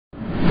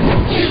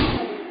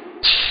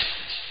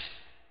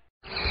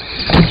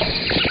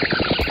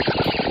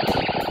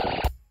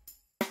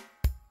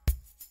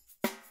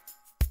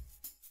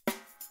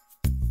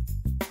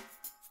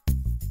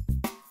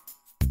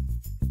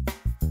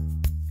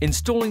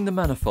Installing the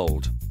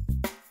manifold.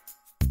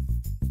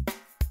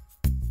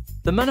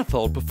 The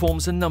manifold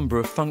performs a number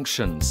of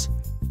functions.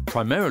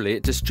 Primarily,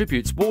 it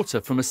distributes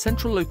water from a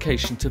central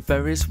location to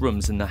various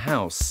rooms in the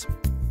house.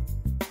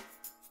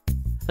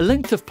 A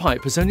length of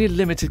pipe has only a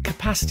limited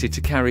capacity to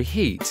carry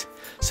heat,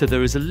 so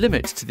there is a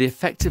limit to the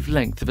effective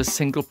length of a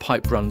single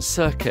pipe-run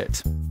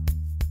circuit.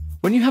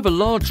 When you have a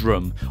large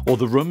room, or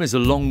the room is a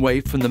long way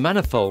from the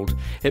manifold,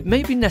 it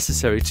may be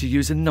necessary to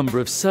use a number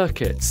of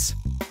circuits.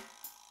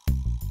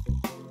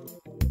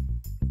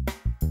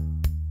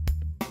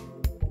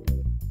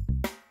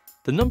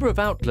 The number of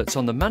outlets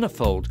on the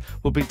manifold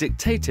will be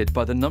dictated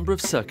by the number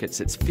of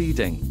circuits it's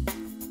feeding.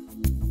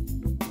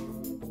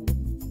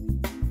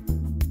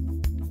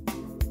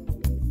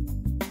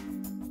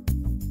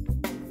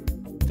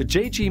 The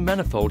JG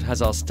manifold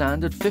has our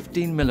standard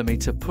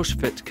 15mm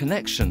push-fit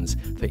connections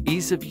for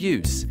ease of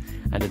use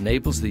and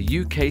enables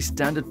the UK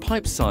standard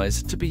pipe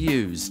size to be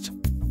used.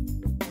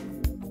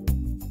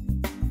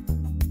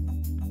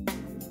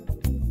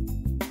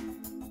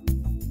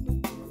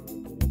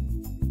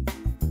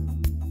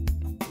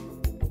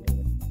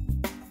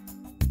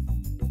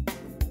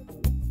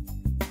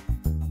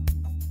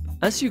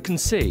 As you can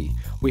see,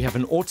 we have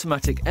an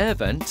automatic air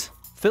vent,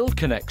 fill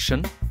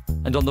connection,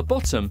 and on the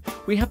bottom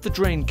we have the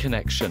drain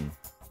connection.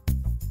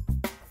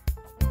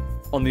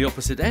 On the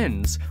opposite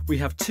ends we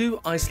have two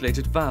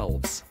isolated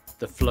valves.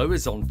 The flow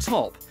is on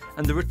top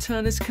and the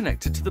return is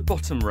connected to the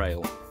bottom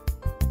rail.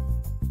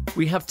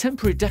 We have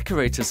temporary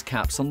decorators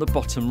caps on the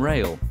bottom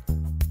rail.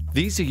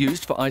 These are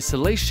used for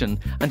isolation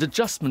and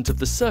adjustment of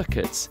the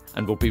circuits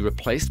and will be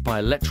replaced by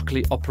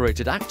electrically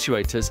operated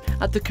actuators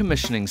at the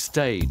commissioning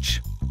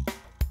stage.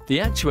 The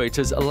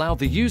actuators allow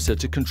the user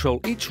to control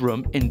each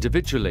room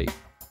individually.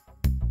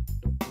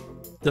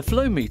 The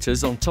flow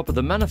meters on top of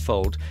the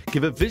manifold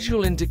give a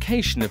visual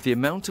indication of the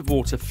amount of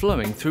water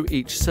flowing through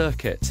each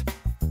circuit.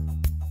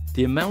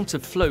 The amount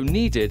of flow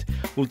needed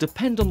will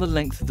depend on the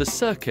length of the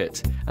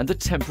circuit and the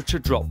temperature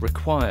drop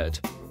required.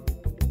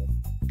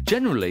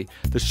 Generally,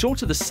 the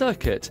shorter the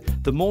circuit,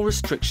 the more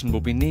restriction will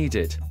be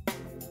needed.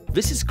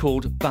 This is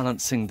called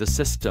balancing the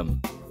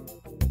system.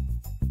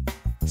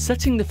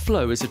 Setting the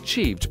flow is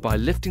achieved by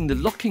lifting the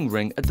locking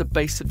ring at the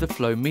base of the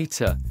flow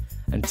meter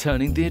and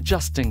turning the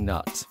adjusting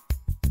nut.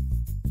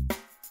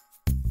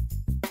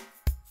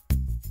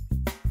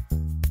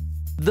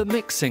 The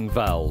mixing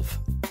valve.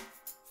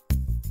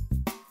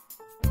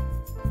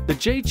 The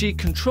JG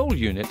control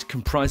unit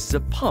comprises a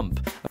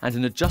pump and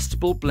an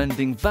adjustable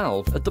blending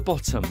valve at the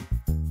bottom.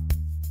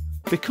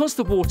 Because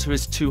the water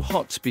is too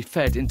hot to be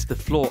fed into the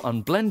floor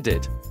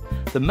unblended,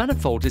 the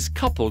manifold is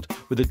coupled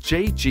with a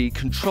JG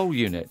control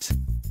unit.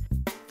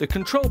 The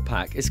control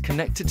pack is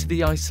connected to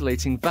the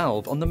isolating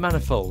valve on the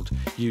manifold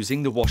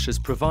using the washers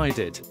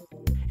provided.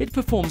 It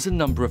performs a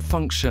number of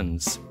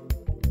functions.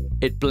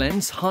 It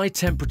blends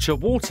high-temperature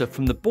water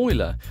from the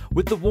boiler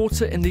with the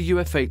water in the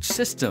UFH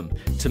system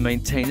to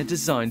maintain a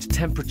designed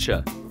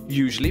temperature,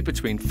 usually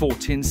between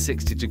 40 and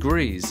 60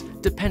 degrees,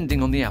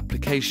 depending on the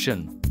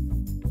application.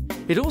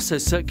 It also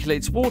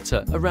circulates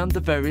water around the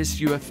various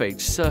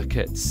UFH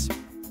circuits.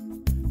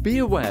 Be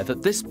aware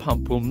that this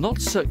pump will not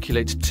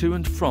circulate to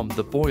and from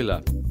the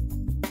boiler.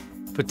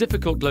 For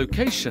difficult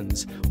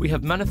locations, we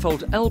have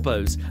manifold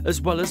elbows as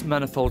well as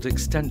manifold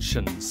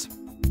extensions.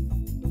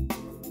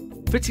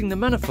 Fitting the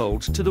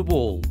manifold to the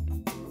wall.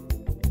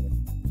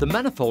 The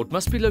manifold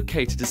must be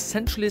located as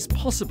centrally as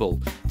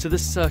possible to the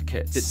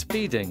circuit it's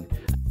feeding,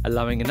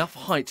 allowing enough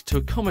height to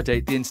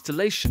accommodate the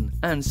installation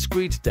and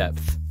screed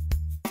depth.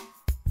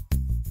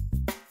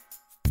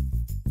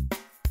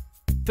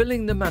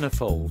 Filling the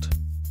manifold.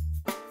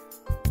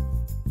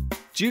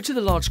 Due to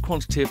the large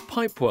quantity of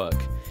pipework,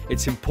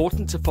 it's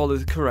important to follow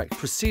the correct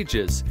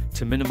procedures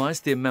to minimise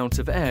the amount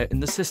of air in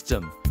the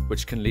system,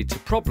 which can lead to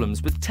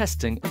problems with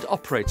testing and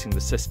operating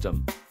the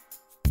system.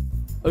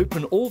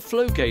 Open all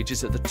flow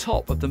gauges at the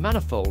top of the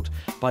manifold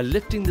by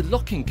lifting the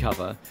locking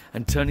cover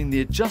and turning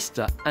the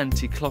adjuster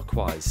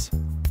anti-clockwise.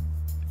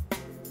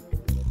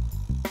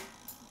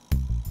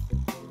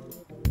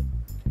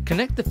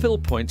 Connect the fill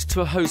point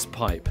to a hose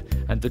pipe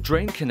and the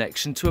drain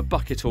connection to a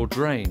bucket or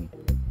drain.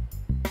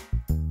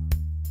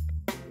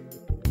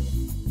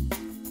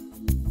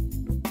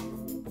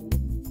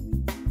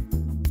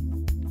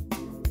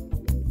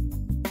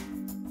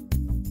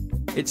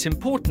 It's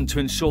important to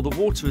ensure the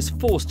water is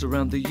forced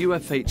around the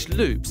UFH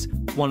loops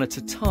one at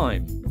a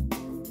time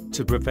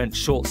to prevent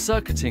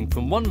short-circuiting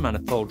from one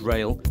manifold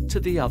rail to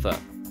the other.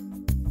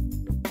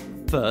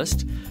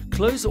 First,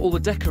 close all the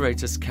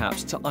decorators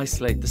caps to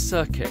isolate the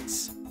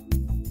circuits.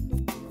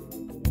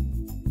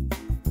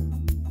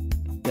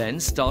 Then,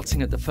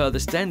 starting at the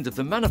furthest end of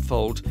the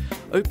manifold,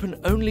 open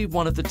only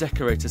one of the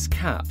decorators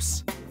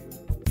caps.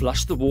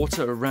 Flush the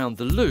water around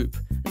the loop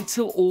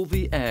until all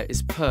the air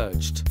is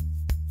purged.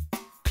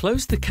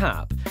 Close the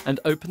cap and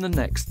open the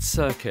next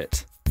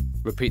circuit.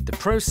 Repeat the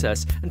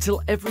process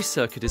until every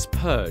circuit is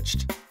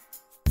purged.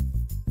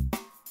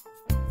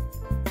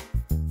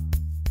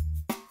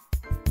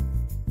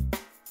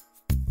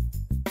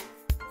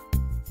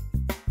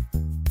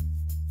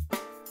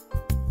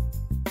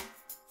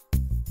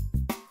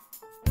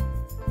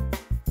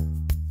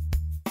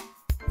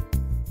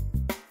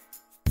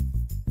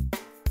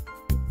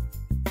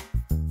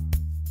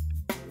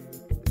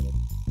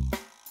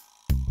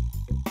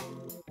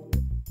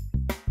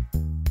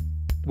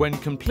 When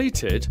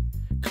completed,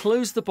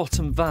 close the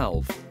bottom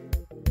valve,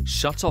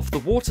 shut off the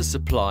water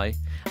supply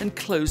and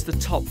close the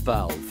top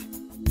valve.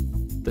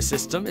 The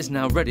system is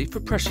now ready for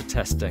pressure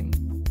testing.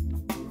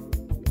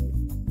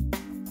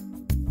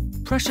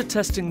 Pressure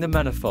testing the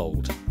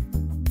manifold.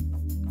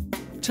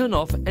 Turn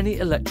off any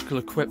electrical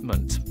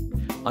equipment.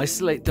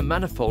 Isolate the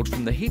manifold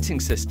from the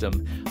heating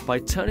system by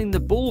turning the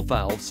ball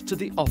valves to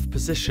the off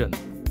position.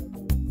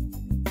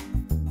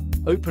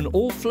 Open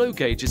all flow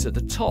gauges at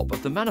the top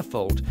of the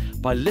manifold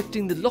by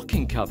lifting the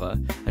locking cover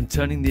and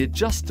turning the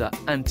adjuster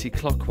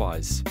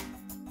anti-clockwise.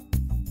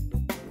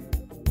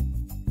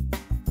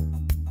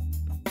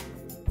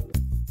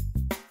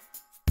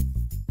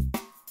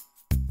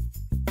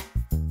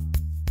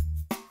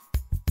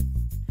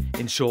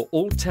 Ensure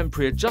all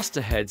temporary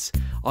adjuster heads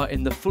are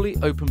in the fully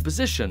open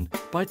position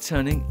by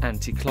turning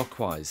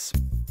anti-clockwise.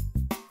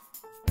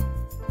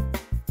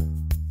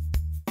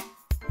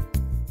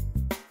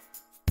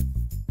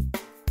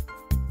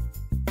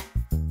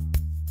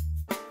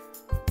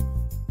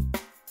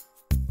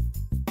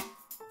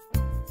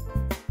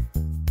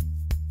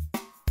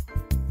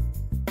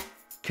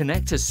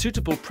 Connect a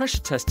suitable pressure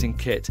testing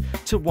kit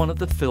to one of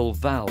the fill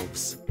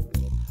valves.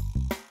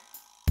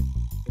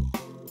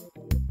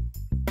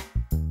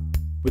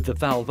 With the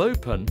valve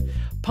open,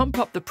 pump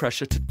up the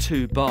pressure to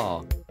 2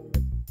 bar.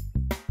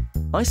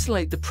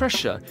 Isolate the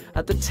pressure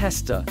at the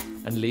tester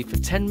and leave for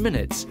 10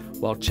 minutes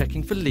while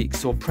checking for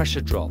leaks or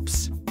pressure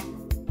drops.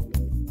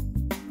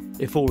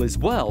 If all is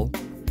well,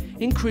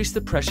 increase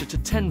the pressure to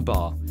 10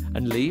 bar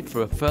and leave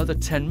for a further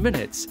 10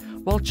 minutes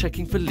while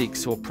checking for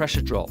leaks or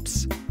pressure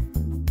drops.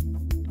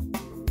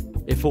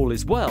 If all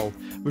is well,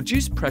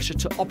 reduce pressure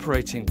to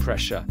operating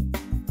pressure.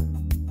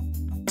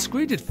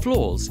 Screeded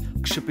floors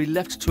should be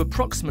left to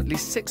approximately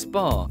 6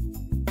 bar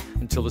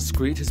until the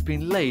screed has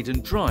been laid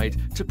and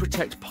dried to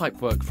protect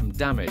pipework from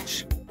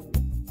damage.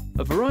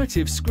 A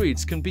variety of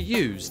screeds can be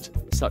used,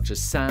 such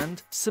as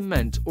sand,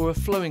 cement or a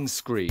flowing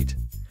screed.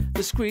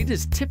 The screed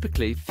is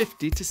typically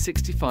 50 to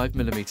 65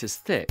 mm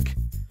thick.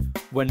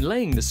 When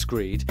laying the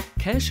screed,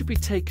 care should be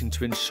taken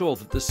to ensure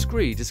that the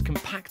screed is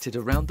compacted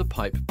around the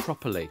pipe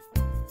properly.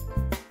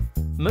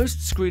 Most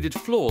screeded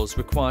floors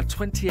require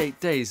 28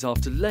 days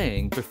after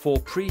laying before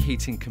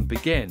preheating can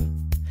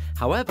begin.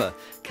 However,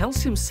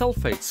 calcium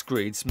sulfate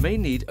screeds may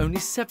need only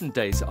 7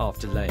 days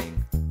after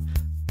laying.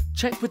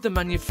 Check with the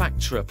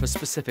manufacturer for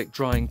specific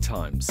drying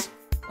times.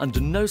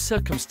 Under no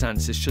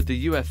circumstances should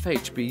the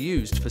UFH be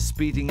used for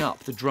speeding up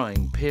the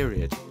drying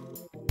period.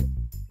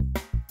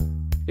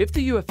 If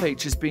the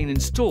UFH is being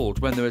installed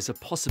when there is a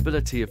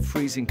possibility of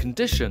freezing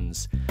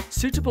conditions,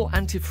 suitable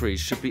antifreeze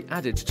should be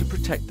added to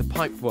protect the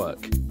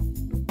pipework.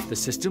 The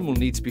system will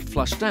need to be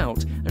flushed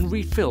out and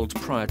refilled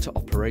prior to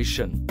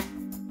operation.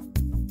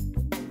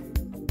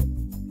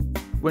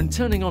 When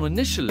turning on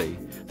initially,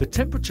 the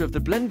temperature of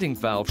the blending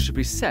valve should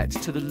be set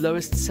to the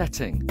lowest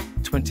setting,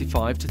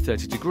 25 to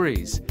 30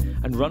 degrees,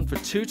 and run for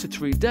 2 to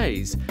 3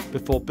 days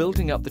before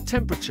building up the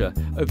temperature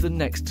over the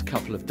next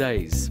couple of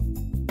days.